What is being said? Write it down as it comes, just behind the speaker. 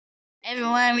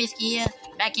Everyone, Whiskey here,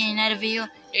 back in another video.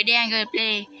 Today I'm going to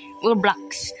play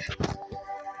Roblox.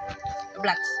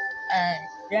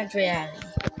 Grand Reality.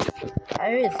 I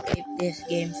already skipped this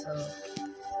game,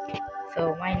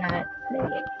 so why not play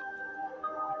it?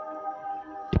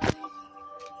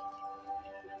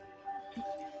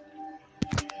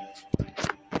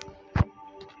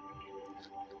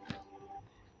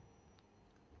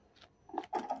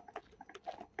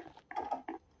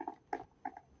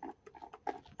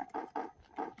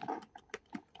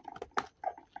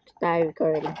 Start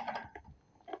recording.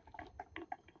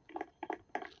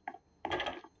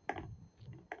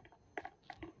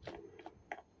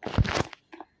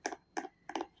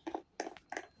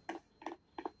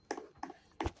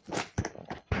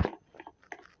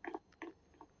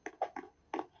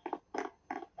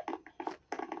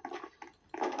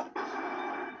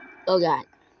 Oh god.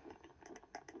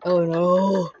 Oh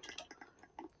no.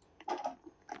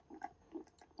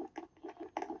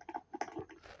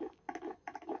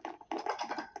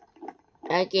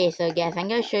 Okay, so guys, I'm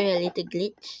gonna show you a little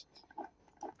glitch.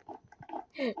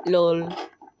 Lol.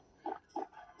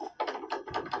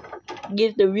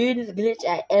 Give the weirdest glitch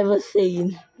I ever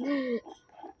seen.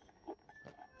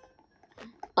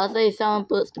 Also, if someone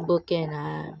puts the book in,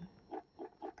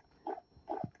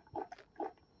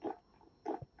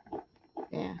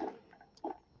 yeah.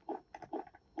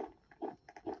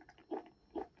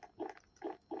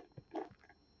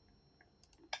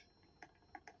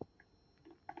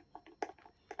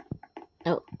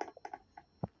 Oh.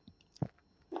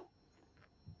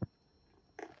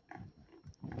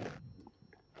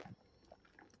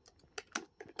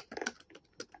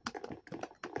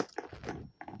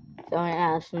 Someone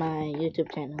asked my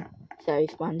YouTube channel, so I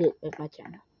responded with my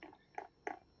channel.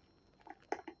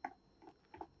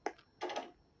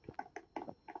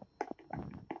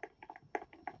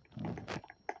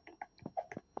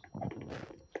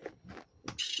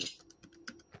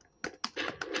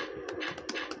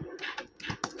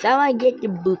 Someone get the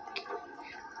book.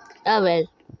 Oh well.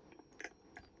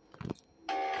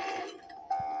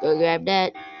 Go grab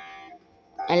that.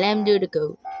 And let him do the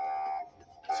code.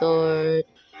 Sword.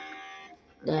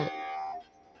 That.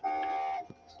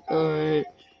 Sword.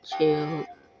 Shield.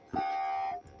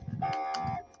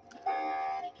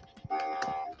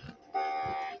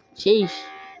 Sheesh.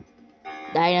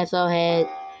 Dinosaur head.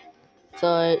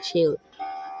 Sword. Shield.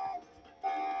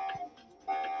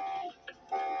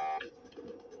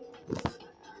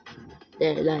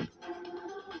 There, done.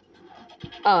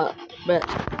 Oh, but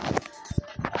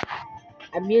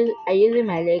I'm using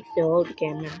my legs to hold the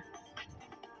camera.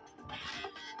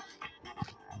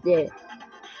 There.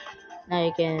 Now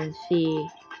you can see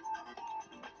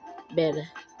better.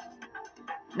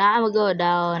 Now I'm gonna go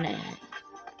down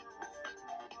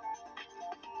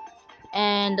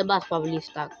and the bus probably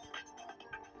stuck.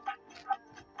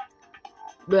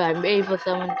 Bro, I'm ready for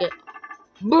someone to get.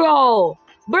 Bro,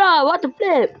 what the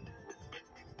flip?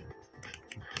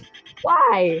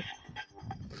 Why?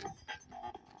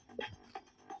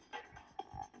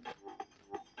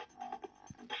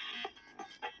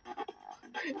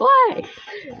 Why?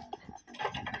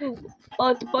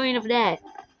 What's the point of that?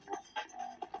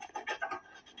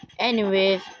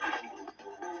 Anyways,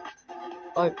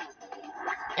 I'm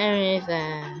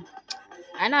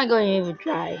not going to even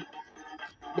try.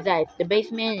 Besides, the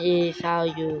basement is how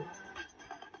you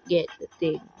get the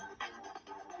thing.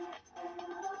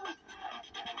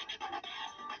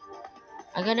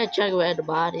 I'm gonna check where the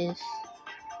bot is,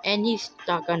 and he's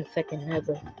stuck on the second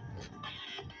level.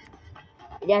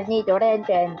 You just need to rent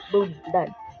and boom,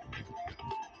 done.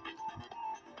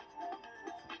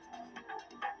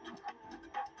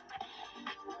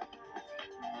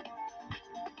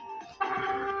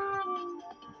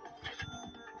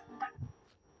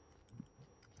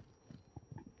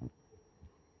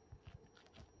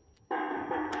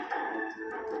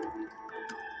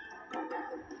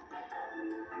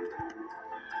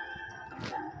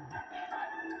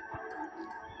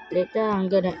 Later I'm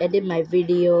gonna edit my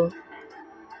video.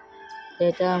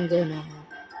 Later I'm gonna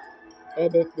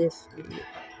edit this video.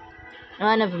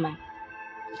 No, never mind.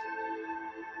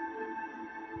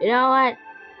 You know what?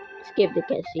 Skip the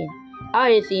cutscene.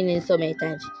 I already seen it so many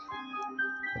times.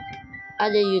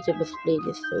 Other YouTubers play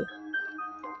this too.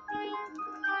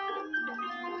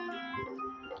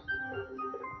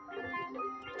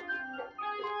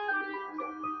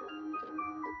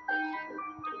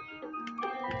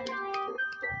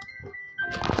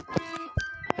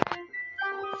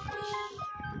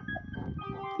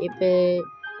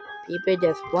 People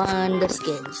just want the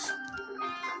skins.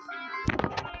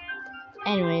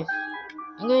 Anyways,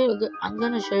 I'm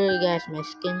gonna show you guys my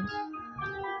skins.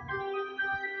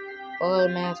 All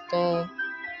master.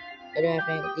 I don't have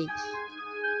any of these.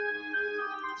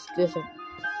 Excuse me.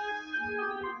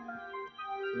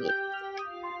 Yeah.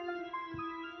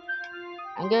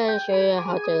 I'm gonna show you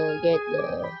how to get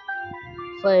the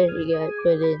fire you got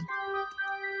put in.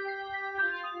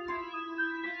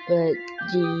 But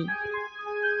G.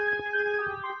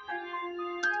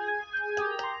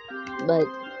 But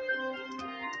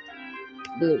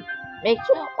blue. Make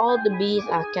sure all the B's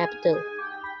are capital.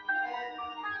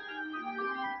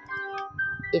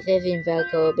 It says in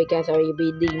Velcro because I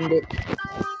already deemed it.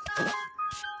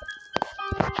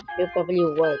 It'll probably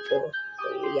work though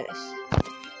for you guys.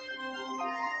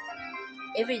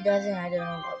 If it doesn't, I don't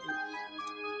know what to do.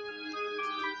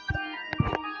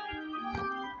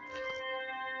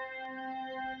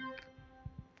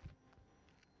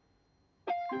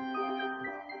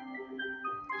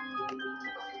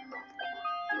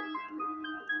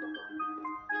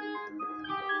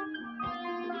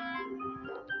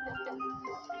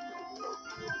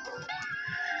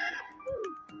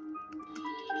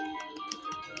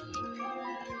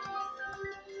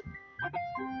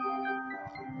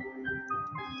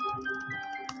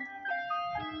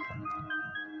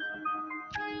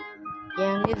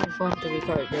 Yeah, I'm using phone to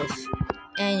record this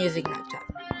and using laptop.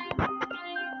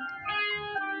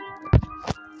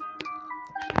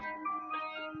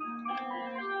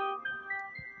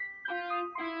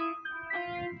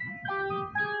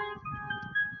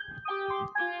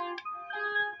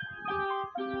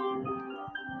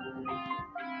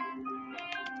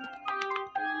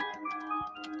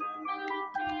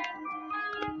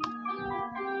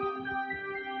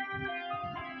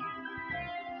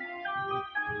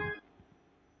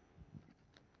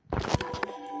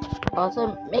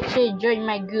 Also, make sure you join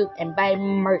my group and buy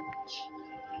merch.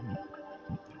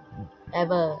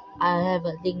 I'll have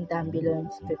a link down below in the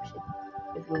description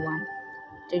if you want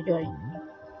to join.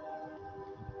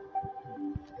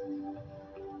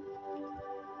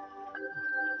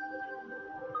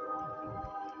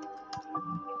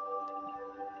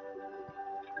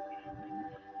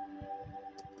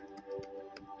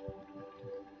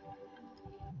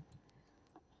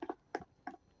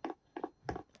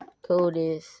 Code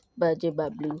is budget by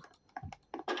blue.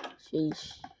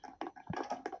 Sheesh.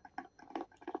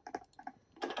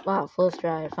 Wow, first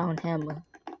try I found hammer.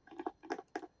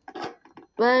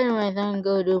 But anyways, I'm gonna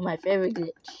go do my favorite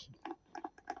glitch.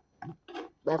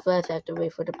 But first I have to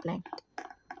wait for the plank.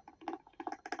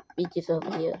 Beach is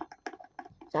over here.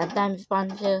 Sometimes it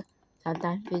spawns here,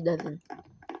 sometimes it doesn't.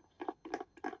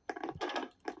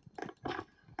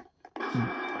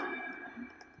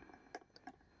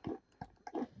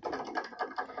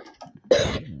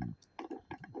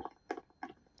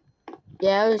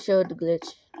 Yeah, I will show the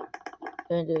glitch.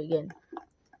 I'm gonna do it again.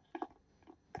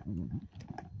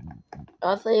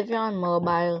 Also, if you're on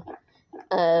mobile,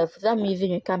 for some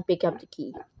reason you can't pick up the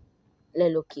key.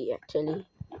 Lelo key actually.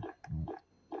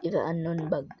 It's an unknown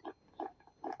bug.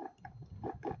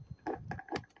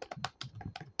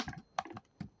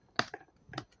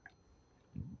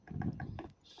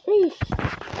 Sheesh.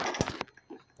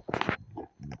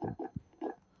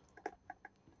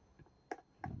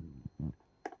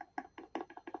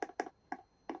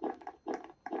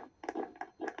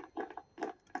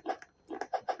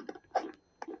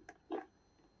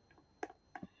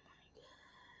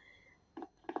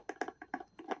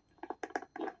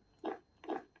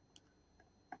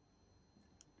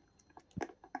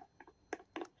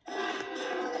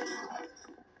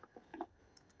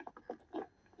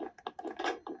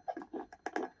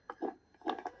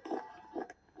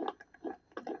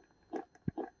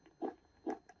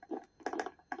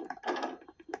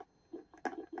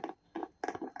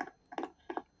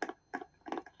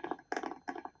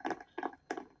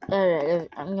 Alright,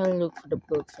 I'm gonna look for the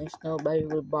book since nobody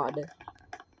will bother.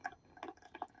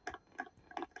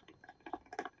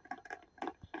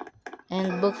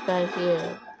 And books right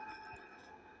here.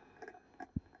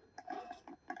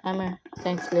 Hammer,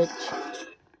 thanks glitch.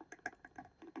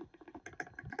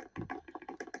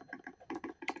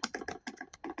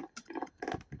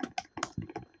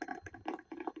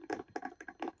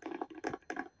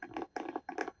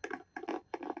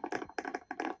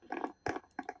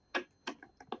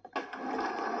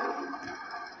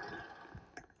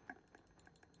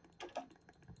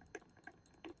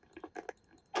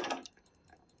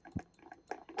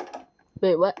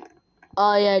 Wait, what?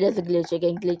 Oh yeah, there's a glitch. You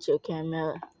can glitch your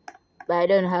camera. But I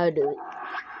don't know how to do it.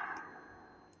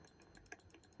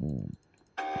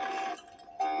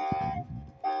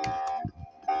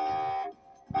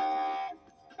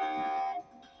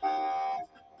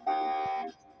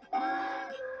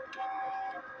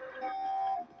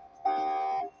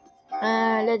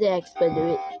 Let's the expert do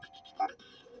it?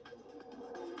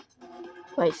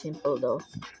 Quite simple though.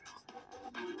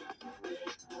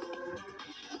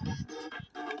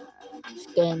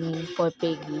 Scanning for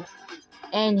piggy,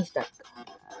 and he's stuck.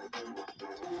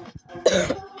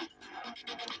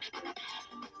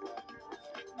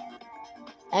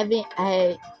 I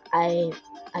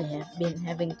have been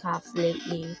having coughs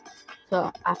lately,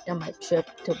 so after my trip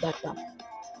to Batam.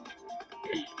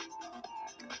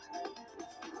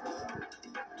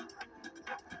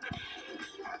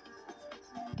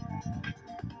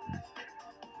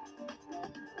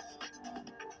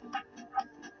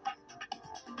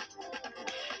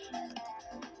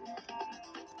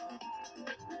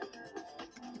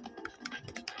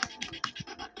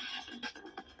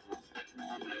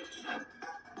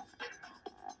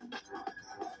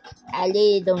 I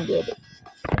really don't get it.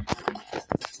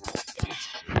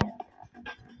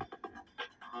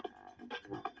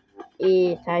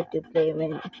 It's hard to play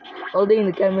when holding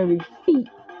the camera with feet.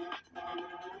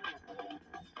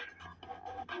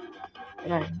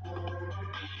 No.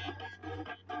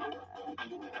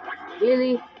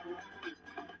 Really?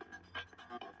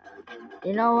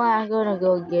 You know what? I'm gonna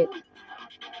go get.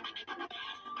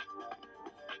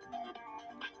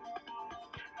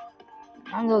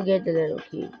 I'm gonna get the little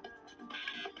key.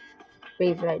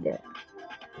 Space right there.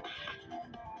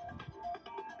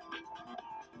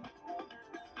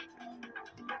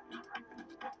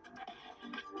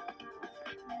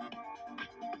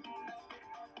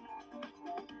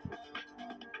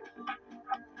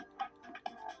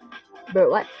 But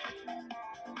what?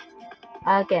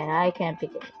 Okay, I can't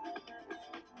pick it.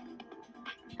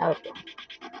 Okay.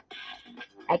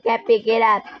 I can't pick it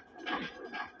up.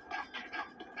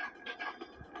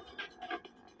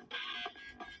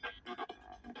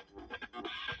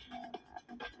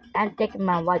 I'm taking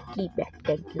my white key back,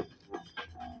 thank you.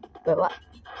 But what?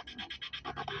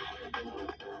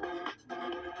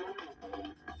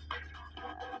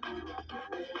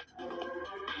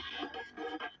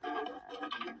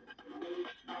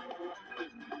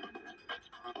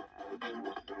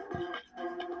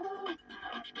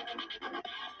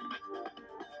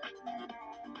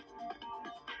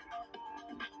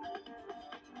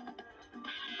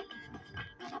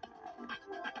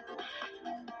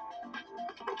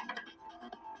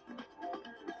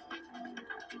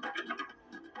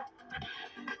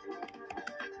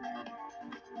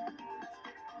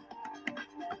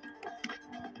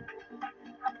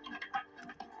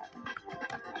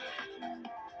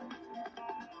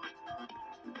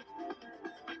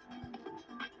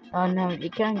 Oh no, you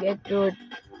can't get through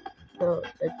the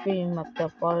tree must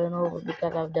have fallen over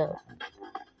because of the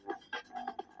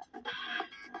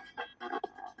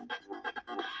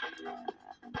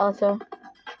also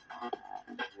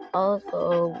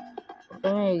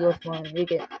when you go small we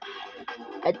can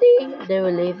I think they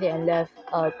were lazy and left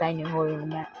a tiny hole in the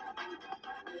map.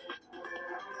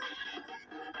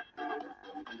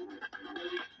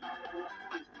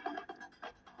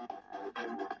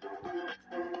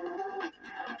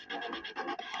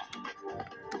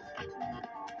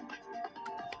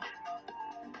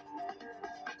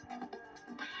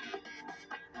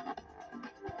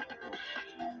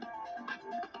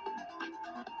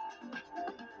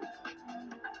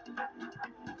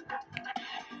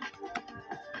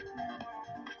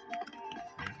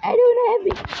 I don't have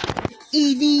it.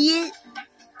 Idiot.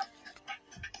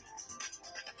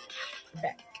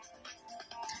 Back.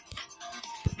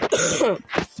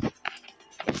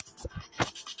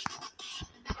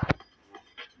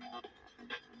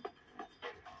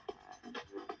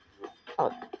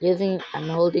 Oh, I'm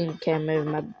holding the camera with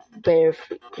my bare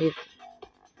feet.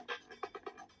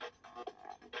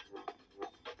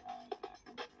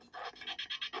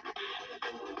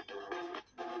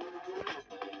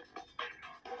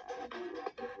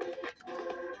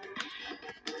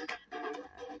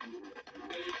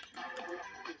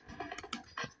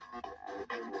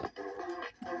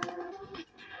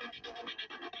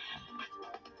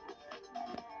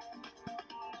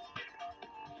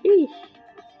 Sheesh.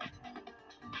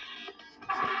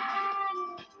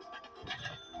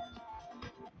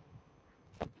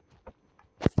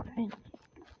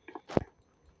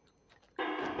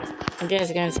 I'm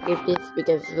just gonna skip this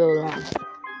because it's so long.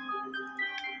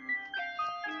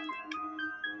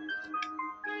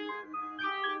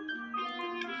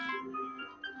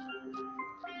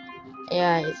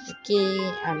 Yeah, it's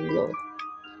key and low.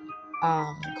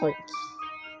 Coins.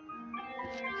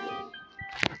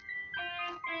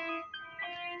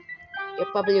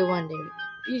 You're probably wondering,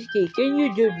 PK, can you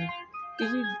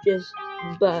just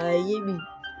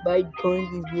buy coins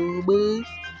and Robux?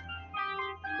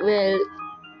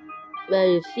 Well,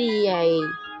 you see,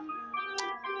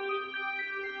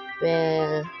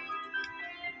 Well,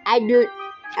 I'm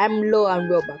low on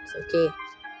Robux, okay?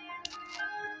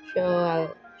 So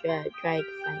I'll try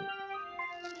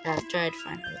to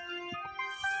find it.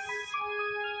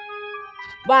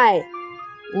 Why?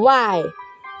 Why?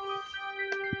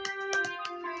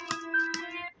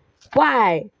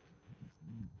 Why?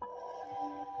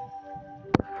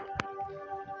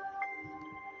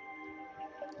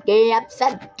 Getting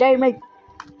upset, Jamie.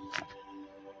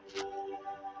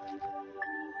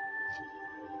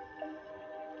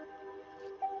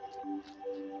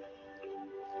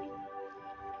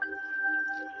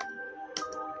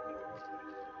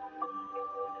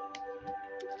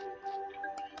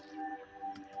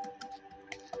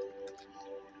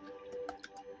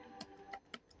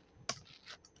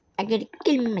 I'm gonna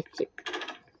kill myself.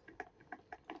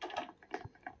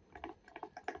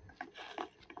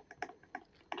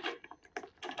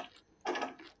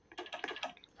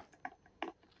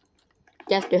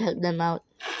 Just to help them out.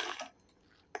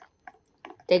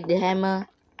 Take the hammer.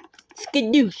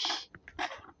 Skadoosh.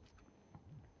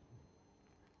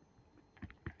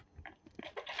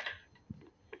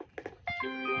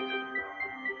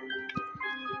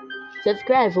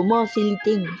 Subscribe for more silly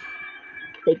things.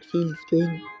 Like silly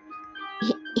string.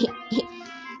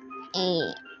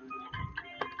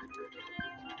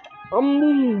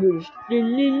 Among Us.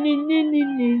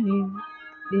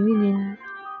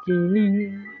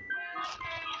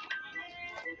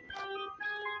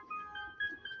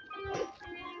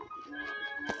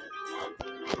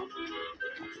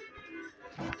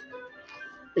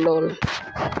 Lol.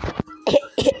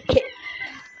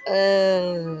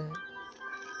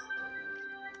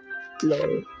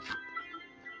 Lol.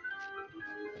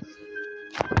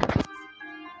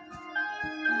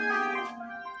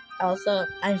 Also,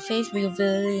 I'm face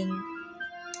revealing.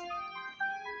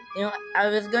 You know, I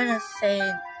was gonna say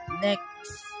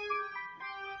next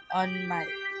on my.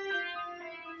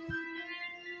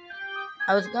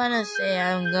 I was gonna say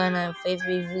I'm gonna face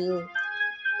reveal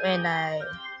when I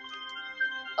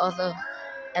also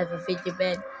have a video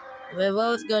bed. But what I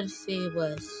was gonna say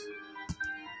was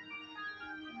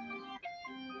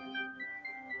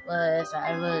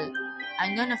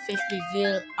I'm gonna face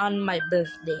reveal on my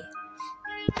birthday.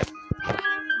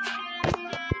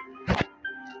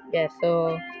 Yeah,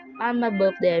 so on my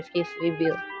birthday I face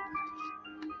reveal.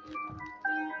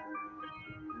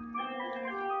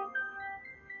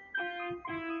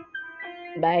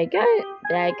 But I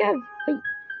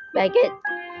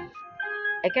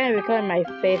can't record my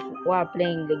face while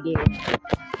playing the game.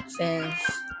 Since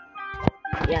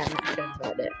yeah, I'm not sure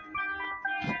about that.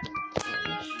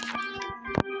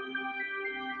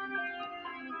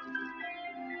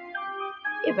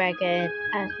 If I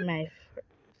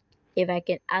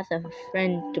can ask a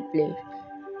friend to play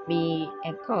me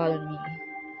and call me,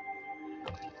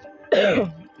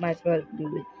 might as well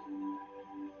do it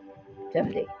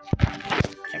someday,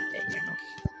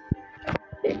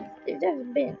 you know. It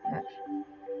hasn't been much.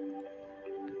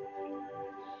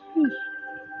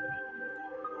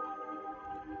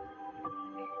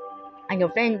 And your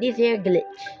friend this here glitch.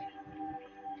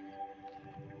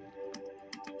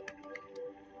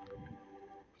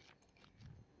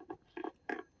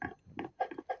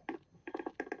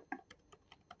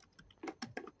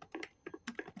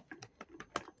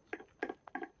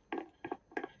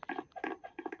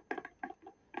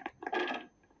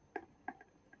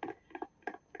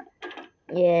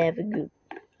 Yeah, very good.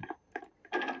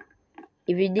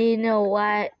 If you didn't know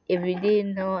I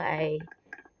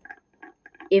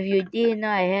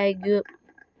had a group,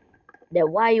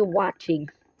 then why you watching?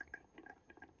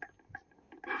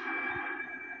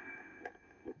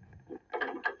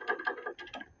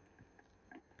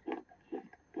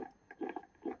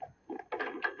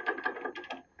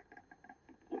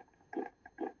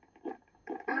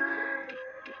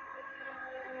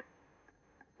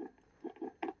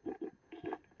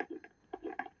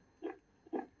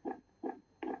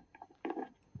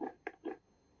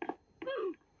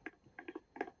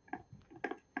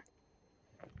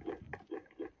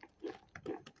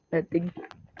 Nothing.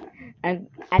 I'm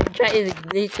trying to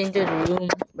glitch into the room,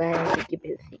 but I have to keep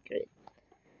it a secret.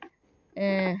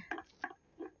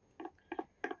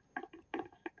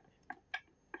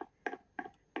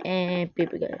 And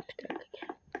people got stuck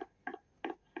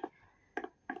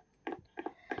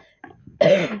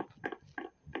again.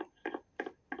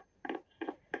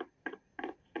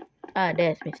 Ah,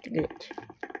 there's Mr. Glitch.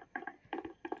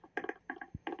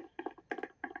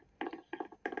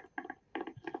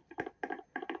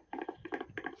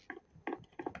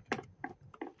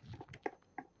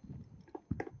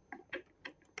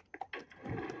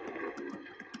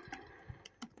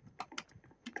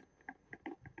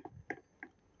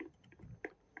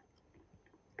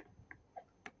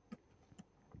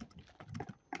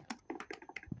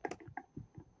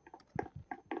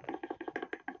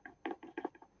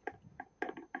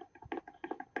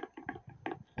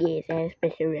 Yes, I have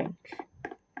special ranks.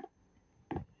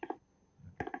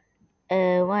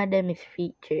 One of them is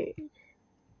featured.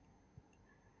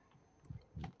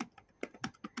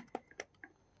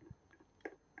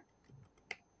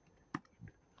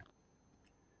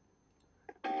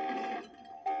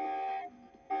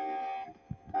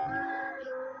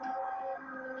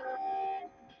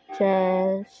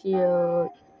 Cheshire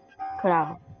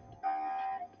Crown.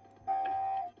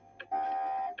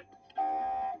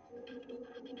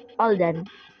 All done.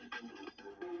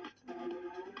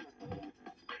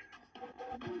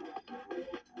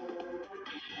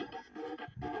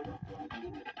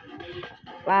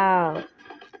 Wow.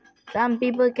 Some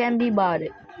people can be bothered.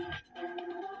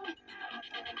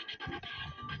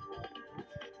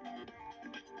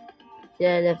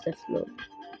 Yeah, that's a slow.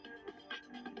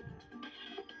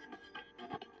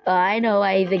 Oh, I know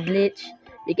why he's a glitch.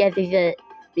 Because he's a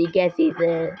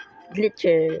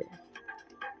glitcher.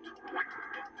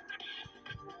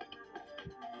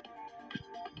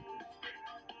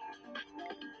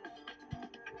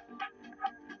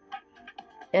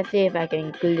 Let's see if I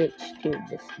can glitch through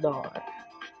this door.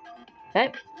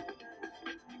 Hup.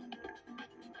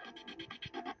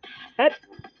 Hup.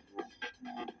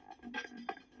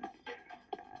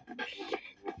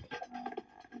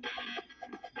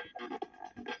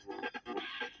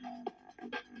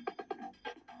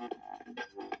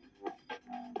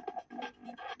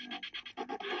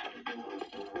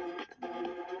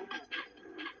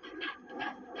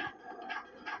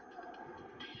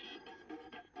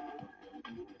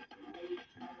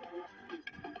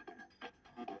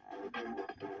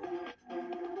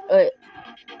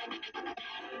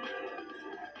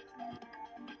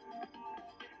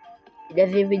 It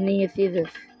doesn't even need scissors.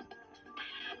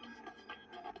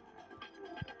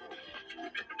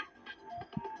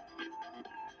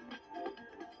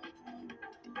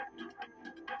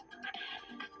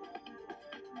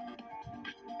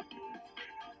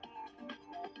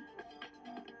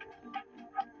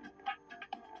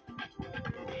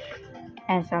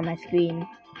 And on my screen.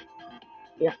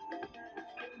 Yeah.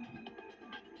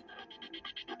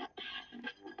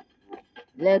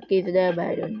 Look, it's there, but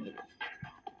I don't need it.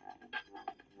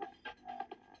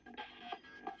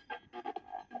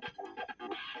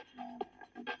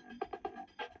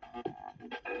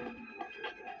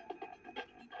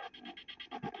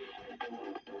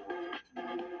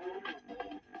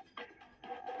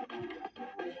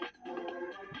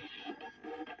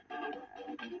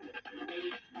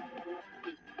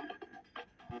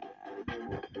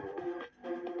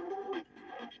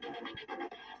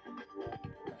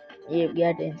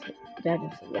 Yeah, that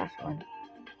is the last one.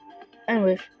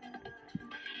 Anyways.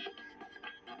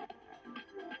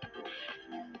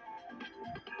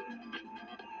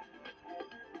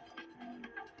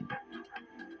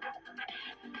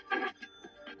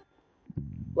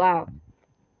 Wow.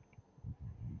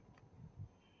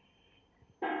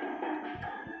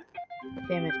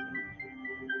 Famous.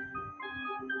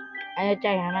 I need to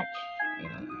check how much.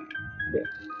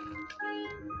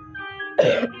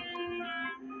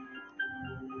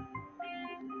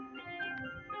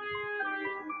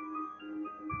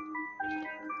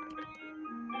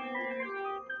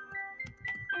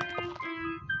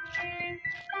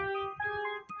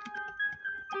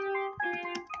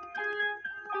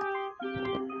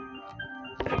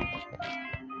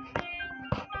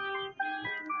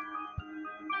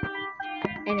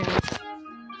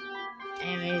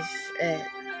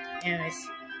 Anyways,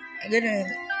 I'm gonna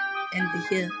end it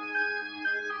here.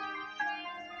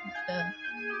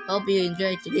 Hope you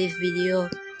enjoyed today's video.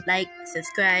 Like,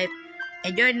 subscribe,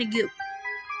 and join the group,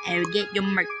 and get your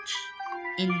merch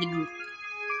in the group.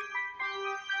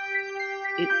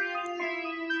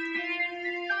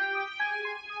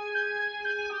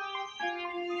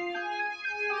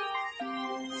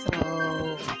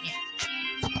 So, yeah.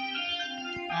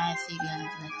 I'll see you guys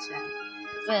next time.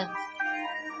 Friends.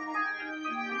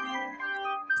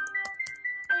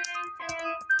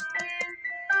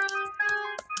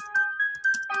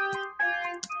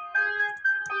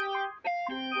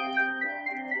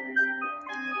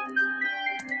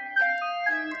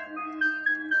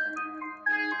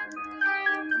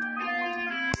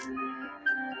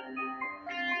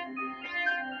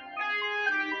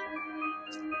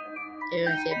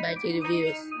 Everyone say bye to the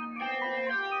viewers.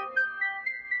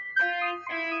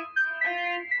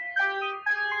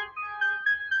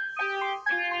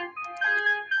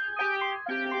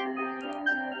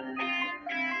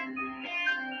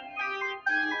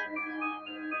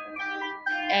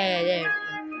 Hey, there we go.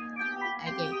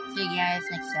 Okay, see you guys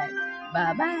next time.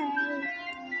 Bye bye.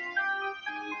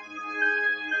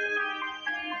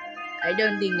 I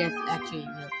don't think that's actually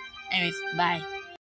real. Anyways, bye.